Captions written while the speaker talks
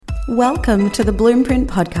Welcome to the Bloomprint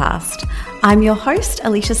Podcast. I'm your host,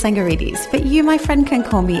 Alicia Sangaridis, but you, my friend, can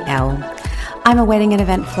call me Elle. I'm a wedding and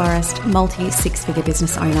event florist, multi-six-figure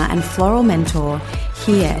business owner, and floral mentor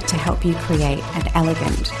here to help you create an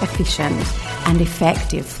elegant, efficient, and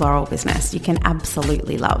effective floral business you can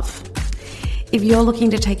absolutely love. If you're looking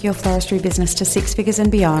to take your floristry business to six figures and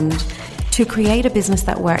beyond, to create a business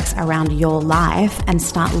that works around your life and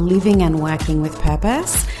start living and working with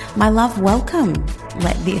purpose, my love, welcome.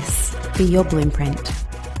 Let this be your blueprint.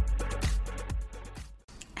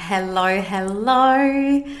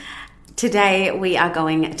 Hello. Today we are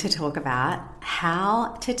going to talk about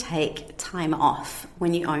how to take time off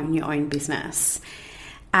when you own your own business.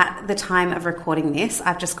 At the time of recording this,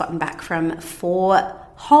 I've just gotten back from 4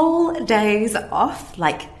 whole days off,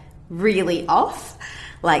 like really off.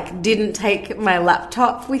 Like didn't take my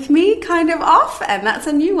laptop with me kind of off, and that's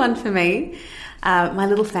a new one for me. My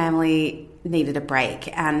little family needed a break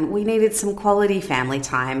and we needed some quality family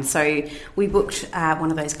time. So we booked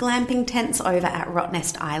one of those glamping tents over at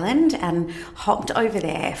Rottnest Island and hopped over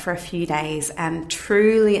there for a few days and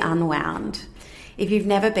truly unwound. If you've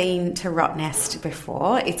never been to Rottnest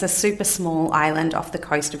before, it's a super small island off the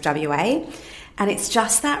coast of WA, and it's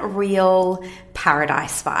just that real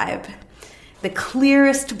paradise vibe. The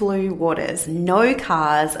clearest blue waters, no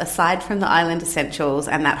cars aside from the island essentials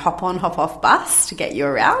and that hop-on, hop-off bus to get you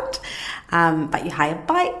around. But you hire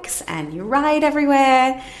bikes and you ride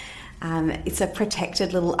everywhere. It's a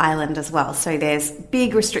protected little island as well. So there's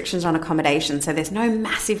big restrictions on accommodation. So there's no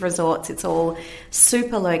massive resorts. It's all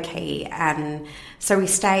super low-key. And so we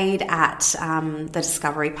stayed at the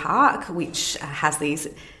Discovery Park, which has these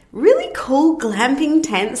really cool glamping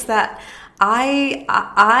tents that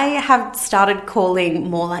I have started calling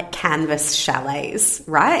more like canvas chalets,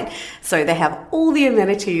 right? So they have all the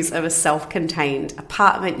amenities of a self-contained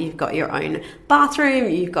apartment. You've got your own bathroom,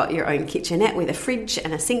 you've got your own kitchenette with a fridge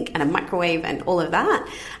and a sink and a microwave and all of that.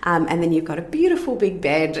 And then you've got a beautiful big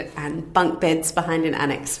bed and bunk beds behind an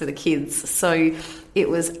annex for the kids. So it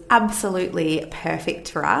was absolutely perfect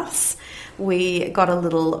for us. We got a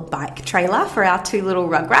little bike trailer for our 2 little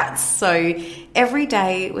rugrats. So every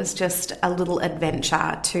day was just a little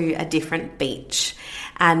adventure to a different beach.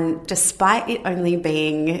 And despite it only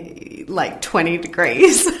being like 20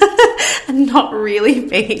 degrees and not really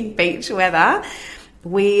being beach weather,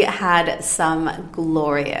 we had some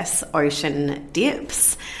glorious ocean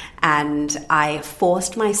dips. And I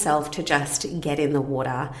forced myself to just get in the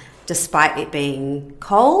water despite it being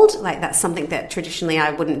cold. Like that's something that traditionally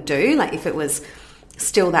I wouldn't do. Like if it was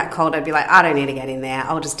still that cold, I'd be like, I don't need to get in there.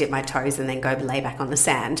 I'll just dip my toes and then go lay back on the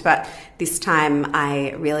sand. But this time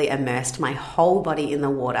I really immersed my whole body in the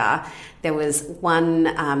water. There was one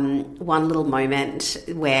little moment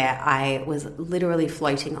where I was literally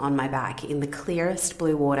floating on my back in the clearest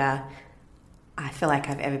blue water I feel like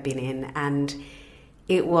I've ever been in. And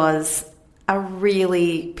it was a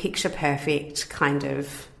really picture perfect kind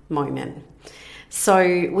of moment.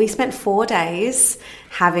 So we spent 4 days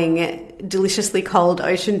having deliciously cold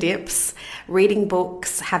ocean dips, reading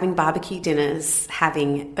books, having barbecue dinners,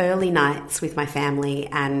 having early nights with my family,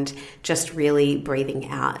 and just really breathing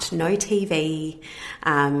out. No TV,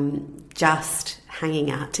 just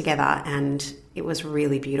hanging out together, and it was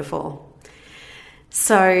really beautiful.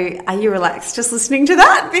 So are you relaxed just listening to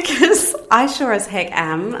that? Because I sure as heck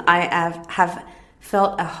am. I have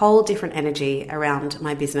felt a whole different energy around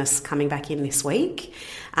my business coming back in this week,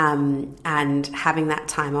 and having that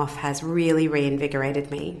time off has really reinvigorated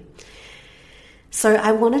me. So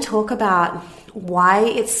I want to talk about why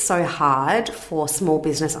it's so hard for small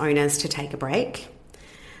business owners to take a break.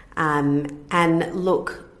 And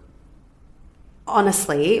look,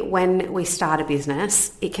 honestly, when we start a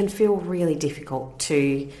business, it can feel really difficult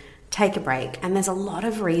to take a break, and there's a lot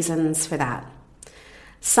of reasons for that.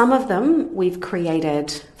 Some of them we've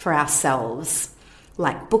created for ourselves,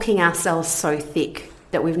 like booking ourselves so thick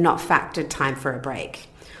that we've not factored time for a break.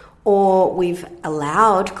 Or we've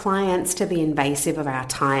allowed clients to be invasive of our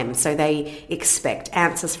time, so they expect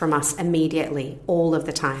answers from us immediately, all of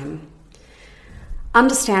the time.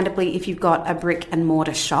 Understandably, if you've got a brick and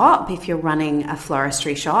mortar shop, if you're running a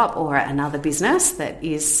floristry shop or another business that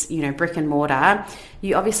is, brick and mortar,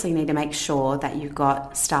 you obviously need to make sure that you've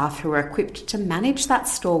got staff who are equipped to manage that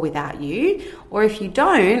store without you, or if you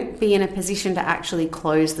don't, be in a position to actually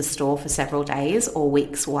close the store for several days or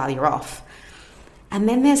weeks while you're off. And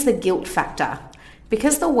then there's the guilt factor.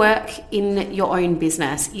 Because the work in your own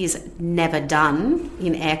business is never done,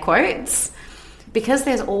 in air quotes, because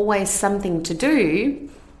there's always something to do,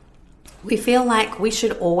 we feel like we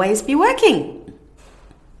should always be working.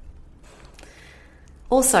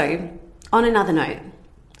 Also, on another note,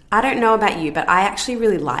 I don't know about you, but I actually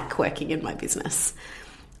really like working in my business.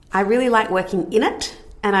 I really like working in it,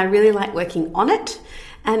 and I really like working on it.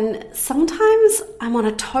 And sometimes I'm on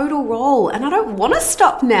a total roll and I don't want to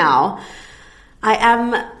stop now. I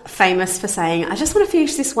am famous for saying, I just want to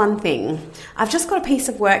finish this one thing. I've just got a piece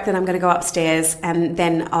of work that I'm going to go upstairs and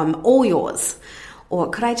then all yours. Or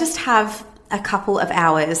could I just have a couple of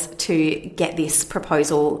hours to get this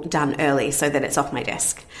proposal done early so that it's off my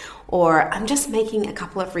desk? Or I'm just making a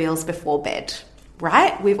couple of reels before bed,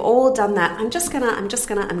 right? We've all done that. I'm just gonna.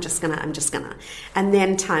 And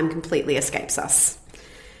then time completely escapes us.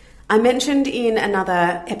 I mentioned in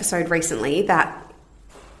another episode recently that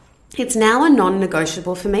it's now a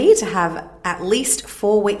non-negotiable for me to have at least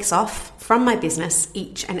 4 weeks off from my business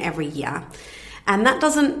each and every year. And that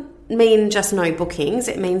doesn't mean just no bookings.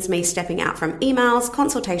 It means me stepping out from emails,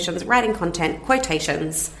 consultations, writing content,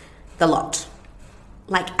 quotations, the lot.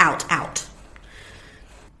 Like out.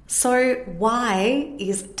 So why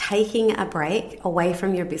is taking a break away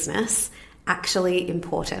from your business actually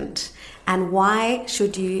important? And why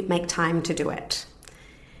should you make time to do it?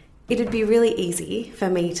 It'd be really easy for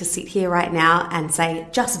me to sit here right now and say,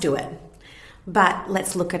 just do it. But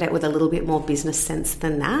let's look at it with a little bit more business sense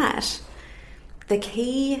than that. The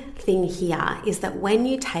key thing here is that when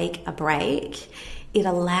you take a break, it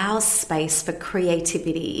allows space for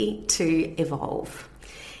creativity to evolve.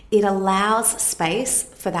 It allows space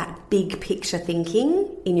for that big picture thinking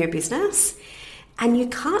in your business. And you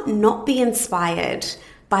can't not be inspired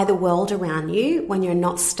by the world around you when you're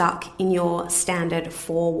not stuck in your standard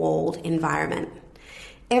four-walled environment.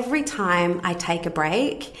 Every time I take a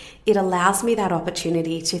break, it allows me that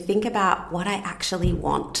opportunity to think about what I actually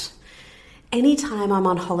want. Anytime I'm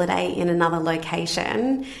on holiday in another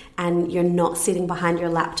location and you're not sitting behind your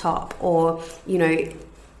laptop or,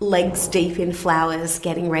 legs deep in flowers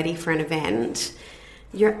getting ready for an event,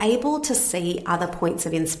 you're able to see other points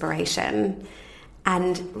of inspiration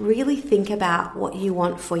and really think about what you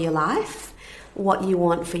want for your life, what you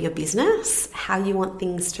want for your business, how you want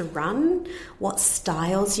things to run, what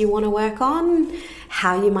styles you want to work on,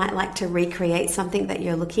 how you might like to recreate something that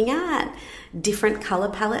you're looking at, different color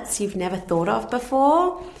palettes you've never thought of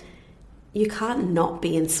before. You can't not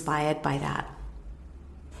be inspired by that.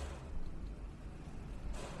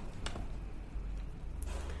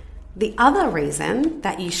 The other reason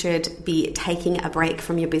that you should be taking a break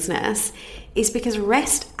from your business is because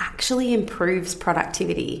rest actually improves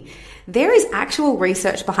productivity. There is actual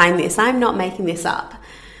research behind this. I'm not making this up.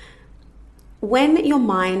 When your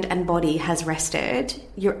mind and body has rested,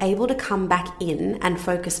 you're able to come back in and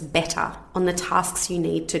focus better on the tasks you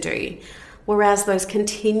need to do. Whereas those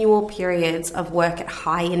continual periods of work at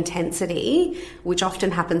high intensity, which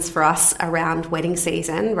often happens for us around wedding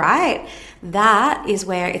season, right? That is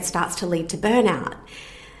where it starts to lead to burnout.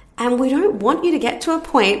 And we don't want you to get to a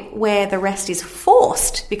point where the rest is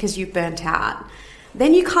forced because you've burnt out.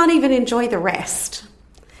 Then you can't even enjoy the rest.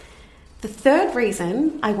 The third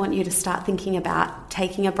reason I want you to start thinking about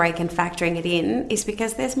taking a break and factoring it in is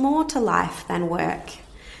because there's more to life than work.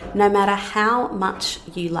 No matter how much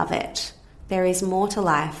you love it, there is more to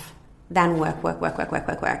life than work.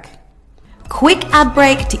 Quick ad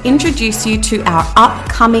break to introduce you to our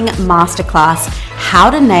upcoming masterclass, How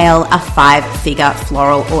to Nail a 5-Figure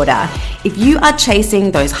Floral Order. If you are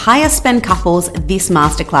chasing those higher spend couples, this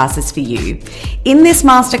masterclass is for you. In this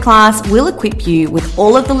masterclass, we'll equip you with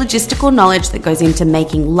all of the logistical knowledge that goes into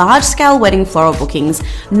making large-scale wedding floral bookings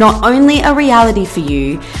not only a reality for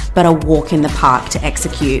you, but a walk in the park to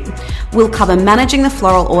execute. We'll cover managing the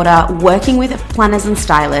floral order, working with planners and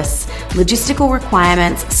stylists, logistical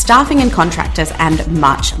requirements, staffing and contractors, and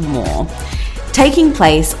much more. Taking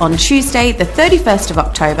place on Tuesday, the 31st of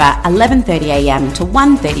October, 11:30am to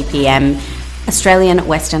 1:30pm, Australian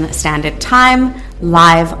Western Standard Time,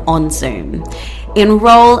 live on Zoom.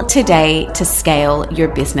 Enroll today to scale your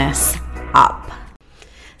business up.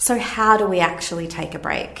 So how do we actually take a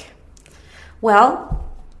break? Well,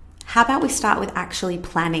 how about we start with actually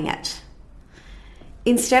planning it?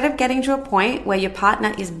 Instead of getting to a point where your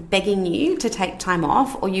partner is begging you to take time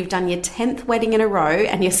off, or you've done your 10th wedding in a row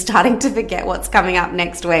and you're starting to forget what's coming up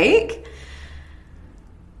next week,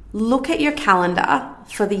 look at your calendar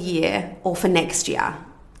for the year or for next year.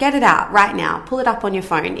 Get it out right now. Pull it up on your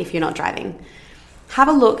phone if you're not driving. Have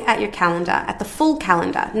a look at your calendar, at the full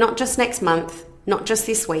calendar, not just next month, not just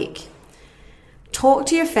this week. Talk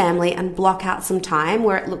to your family and block out some time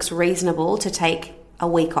where it looks reasonable to take a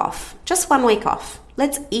week off, just 1 week off.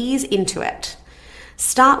 Let's ease into it.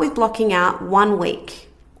 Start with blocking out 1 week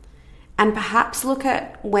and perhaps look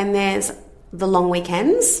at when there's the long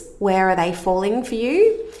weekends, where are they falling for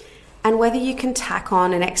you? and whether you can tack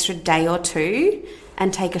on an extra day or two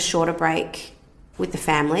and take a shorter break with the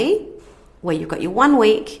family, where you've got your 1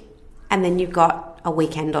 week and then you've got a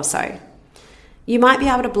weekend or so. You might be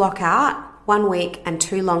able to block out 1 week and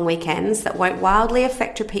 2 long weekends that won't wildly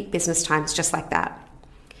affect your peak business times just like that.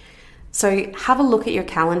 So have a look at your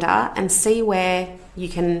calendar and see where you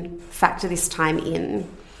can factor this time in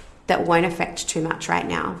that won't affect too much right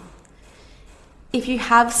now. If you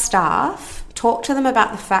have staff, talk to them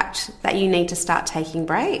about the fact that you need to start taking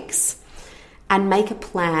breaks and make a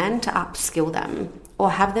plan to upskill them,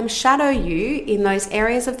 or have them shadow you in those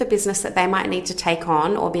areas of the business that they might need to take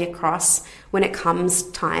on or be across when it comes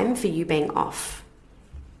time for you being off.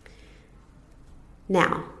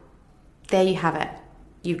 Now, there you have it.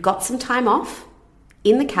 You've got some time off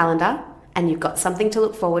in the calendar and you've got something to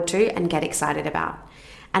look forward to and get excited about.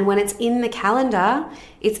 And when it's in the calendar,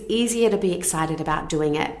 it's easier to be excited about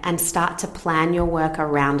doing it and start to plan your work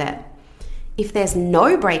around it. If there's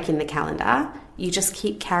no break in the calendar, you just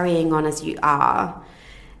keep carrying on as you are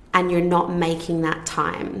and you're not making that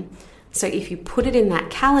time. So if you put it in that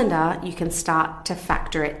calendar, you can start to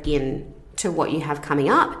factor it in to what you have coming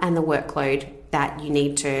up and the workload that you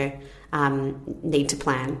need to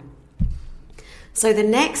plan. So the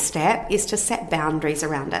next step is to set boundaries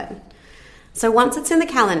around it. So once it's in the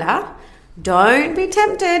calendar, don't be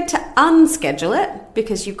tempted to unschedule it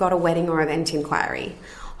because you've got a wedding or event inquiry.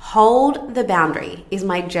 Hold the boundary is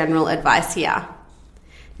my general advice here.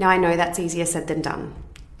 Now I know that's easier said than done.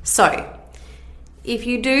 So if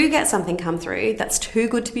you do get something come through that's too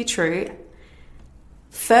good to be true,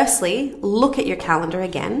 firstly, look at your calendar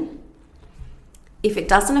again. If it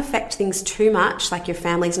doesn't affect things too much, like your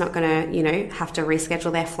family's not going to, have to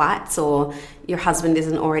reschedule their flights, or your husband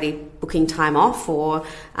isn't already booking time off, or,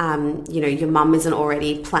 your mum isn't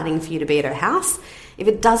already planning for you to be at her house. If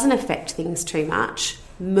it doesn't affect things too much,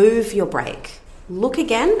 move your break. Look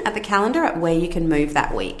again at the calendar at where you can move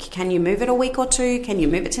that week. Can you move it a week or two? Can you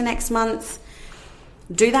move it to next month?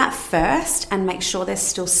 Do that first and make sure there's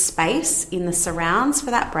still space in the surrounds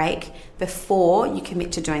for that break before you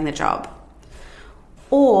commit to doing the job.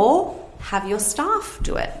 Or have your staff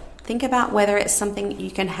do it. Think about whether it's something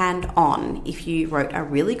you can hand on. If you wrote a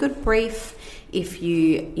really good brief, if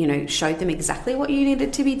you showed them exactly what you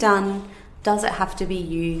needed to be done, does it have to be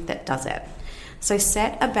you that does it? So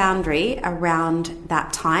set a boundary around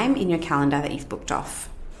that time in your calendar that you've booked off.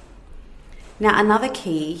 Now, another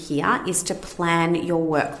key here is to plan your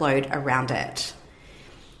workload around it.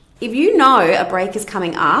 If you know a break is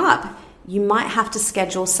coming up, you might have to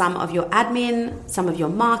schedule some of your admin, some of your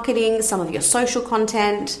marketing, some of your social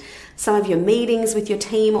content, some of your meetings with your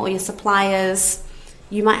team or your suppliers.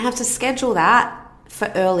 You might have to schedule that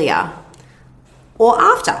for earlier or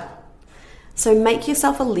after. So make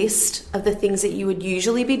yourself a list of the things that you would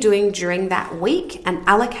usually be doing during that week and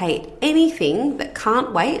allocate anything that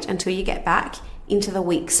can't wait until you get back into the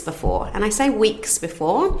weeks before. And I say weeks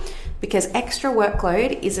before because extra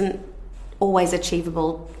workload isn't always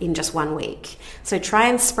achievable in just 1 week. So try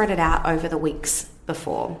and spread it out over the weeks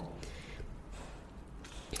before.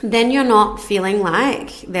 Then you're not feeling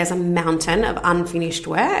like there's a mountain of unfinished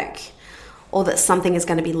work or that something is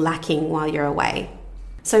going to be lacking while you're away.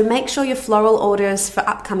 So make sure your floral orders for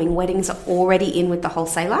upcoming weddings are already in with the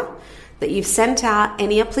wholesaler, that you've sent out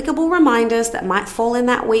any applicable reminders that might fall in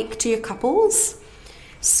that week to your couples.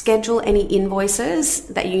 Schedule any invoices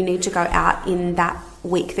that you need to go out in that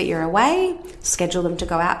week that you're away. Schedule them to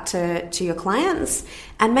go out to your clients,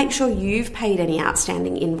 and make sure you've paid any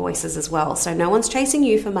outstanding invoices as well, so no one's chasing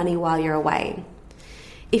you for money while you're away.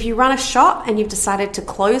 If you run a shop and you've decided to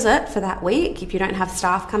close it for that week, if you don't have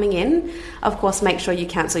staff coming in, of course, make sure you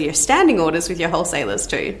cancel your standing orders with your wholesalers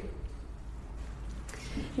too.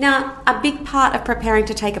 Now, a big part of preparing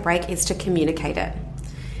to take a break is to communicate it.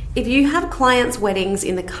 If you have clients' weddings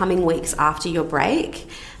in the coming weeks after your break,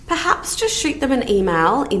 perhaps just shoot them an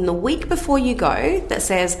email in the week before you go that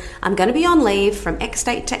says, I'm going to be on leave from X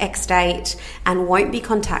date to X date and won't be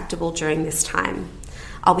contactable during this time.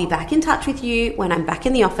 I'll be back in touch with you when I'm back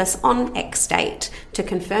in the office on X date to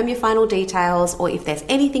confirm your final details or if there's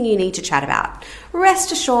anything you need to chat about.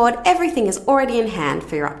 Rest assured, everything is already in hand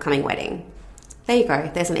for your upcoming wedding. There you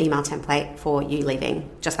go. There's an email template for you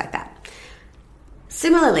leaving, just like that.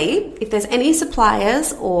 Similarly, if there's any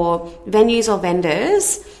suppliers or venues or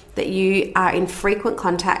vendors that you are in frequent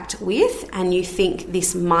contact with and you think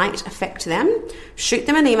this might affect them, shoot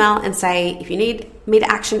them an email and say, if you need me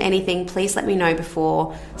to action anything, please let me know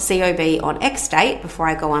before COB on X date before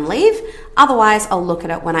I go on leave. Otherwise, I'll look at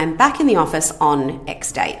it when I'm back in the office on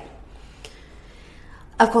X date.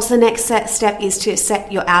 Of course, the next step is to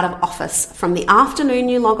set your out of office from the afternoon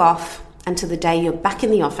you log off until the day you're back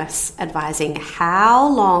in the office, advising how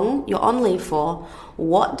long you're on leave for,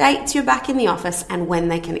 what dates you're back in the office, and when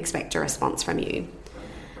they can expect a response from you.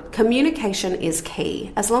 Communication is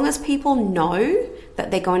key. As long as people know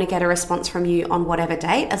that they're going to get a response from you on whatever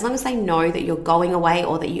date, as long as they know that you're going away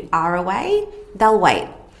or that you are away, they'll wait.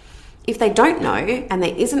 If they don't know and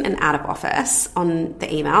there isn't an out of office on the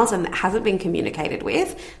emails and that hasn't been communicated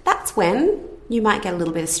with, that's when you might get a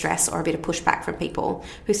little bit of stress or a bit of pushback from people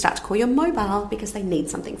who start to call your mobile because they need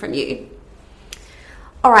something from you.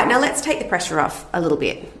 All right, now let's take the pressure off a little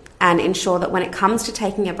bit and ensure that when it comes to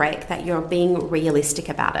taking a break, that you're being realistic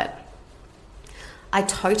about it. I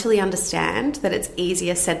totally understand that it's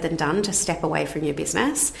easier said than done to step away from your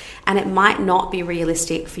business, and it might not be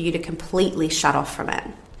realistic for you to completely shut off from it.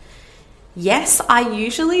 Yes, I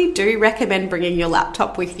usually do recommend bringing your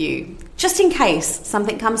laptop with you, just in case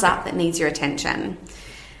something comes up that needs your attention.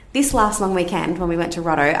 This last long weekend, when we went to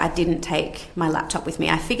Roto, I didn't take my laptop with me.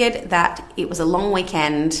 I figured that it was a long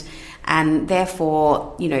weekend and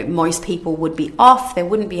therefore, most people would be off. There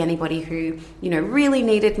wouldn't be anybody who, really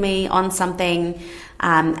needed me on something,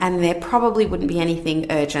 and there probably wouldn't be anything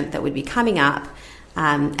urgent that would be coming up.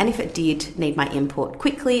 And if it did need my input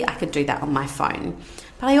quickly, I could do that on my phone.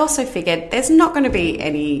 But I also figured there's not going to be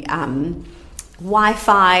any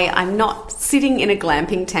Wi-Fi. I'm not sitting in a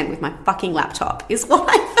glamping tent with my fucking laptop, is what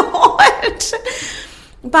I thought.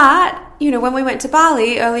 But, when we went to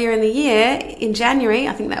Bali earlier in the year, in January,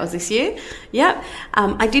 I think that was this year,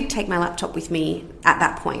 I did take my laptop with me at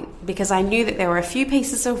that point because I knew that there were a few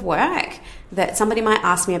pieces of work that somebody might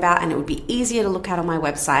ask me about, and it would be easier to look at on my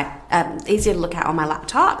website, easier to look at on my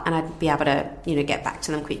laptop, and I'd be able to, get back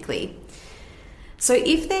to them quickly. So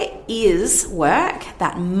if there is work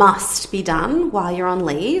that must be done while you're on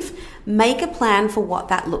leave, make a plan for what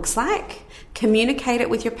that looks like. Communicate it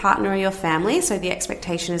with your partner or your family so the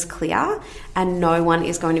expectation is clear and no one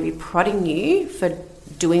is going to be prodding you for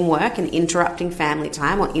doing work and interrupting family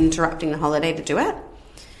time or interrupting the holiday to do it.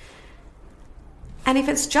 And if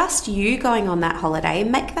it's just you going on that holiday,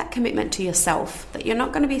 make that commitment to yourself that you're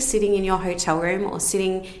not going to be sitting in your hotel room or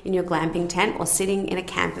sitting in your glamping tent or sitting in a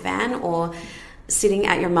camper van or sitting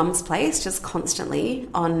at your mum's place just constantly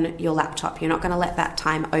on your laptop. You're not going to let that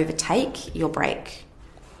time overtake your break.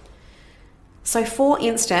 So for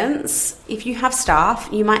instance, if you have staff,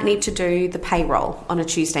 you might need to do the payroll on a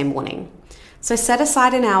Tuesday morning. So set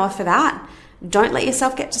aside an hour for that. Don't let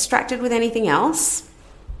yourself get distracted with anything else.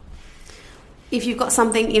 If you've got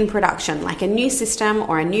something in production, like a new system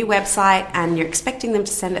or a new website, and you're expecting them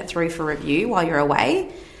to send it through for review while you're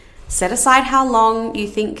away, set aside how long you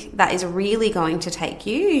think that is really going to take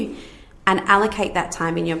you and allocate that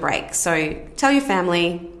time in your break. So tell your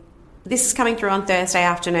family, this is coming through on Thursday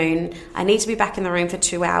afternoon. I need to be back in the room for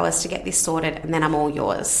 2 hours to get this sorted, and then I'm all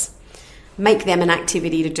yours. Make them an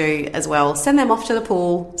activity to do as well. Send them off to the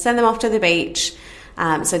pool, send them off to the beach,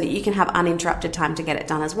 so that you can have uninterrupted time to get it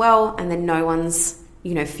done as well, and then no one's,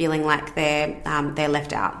 feeling like they're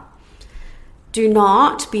left out. Do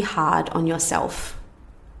not be hard on yourself.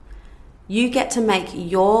 You get to make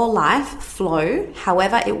your life flow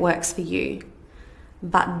however it works for you.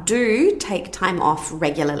 But do take time off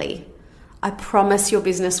regularly. I promise your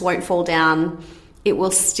business won't fall down. It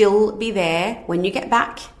will still be there when you get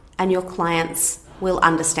back, and your clients will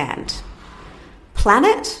understand. Plan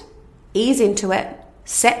it, ease into it,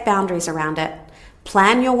 set boundaries around it,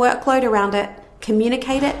 plan your workload around it,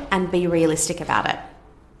 communicate it, and be realistic about it.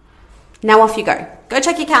 Now off you go. Go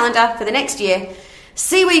check your calendar for the next year.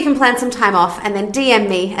 See where you can plan some time off, and then DM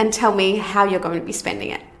me and tell me how you're going to be spending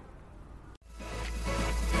it.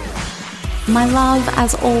 My love,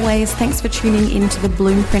 as always, thanks for tuning into the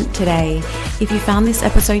Bloomprint today. If you found this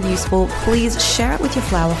episode useful, please share it with your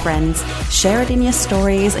flower friends, share it in your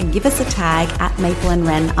stories, and give us a tag at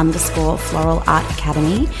 @MapleandWren_Floral Art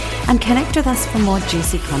Academy, and connect with us for more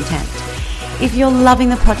juicy content. If you're loving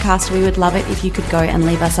the podcast, we would love it if you could go and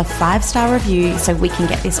leave us a 5-star review so we can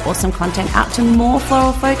get this awesome content out to more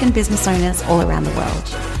floral folk and business owners all around the world.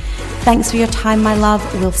 Thanks for your time, my love.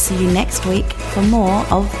 We'll see you next week for more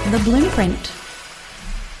of The Bloomprint.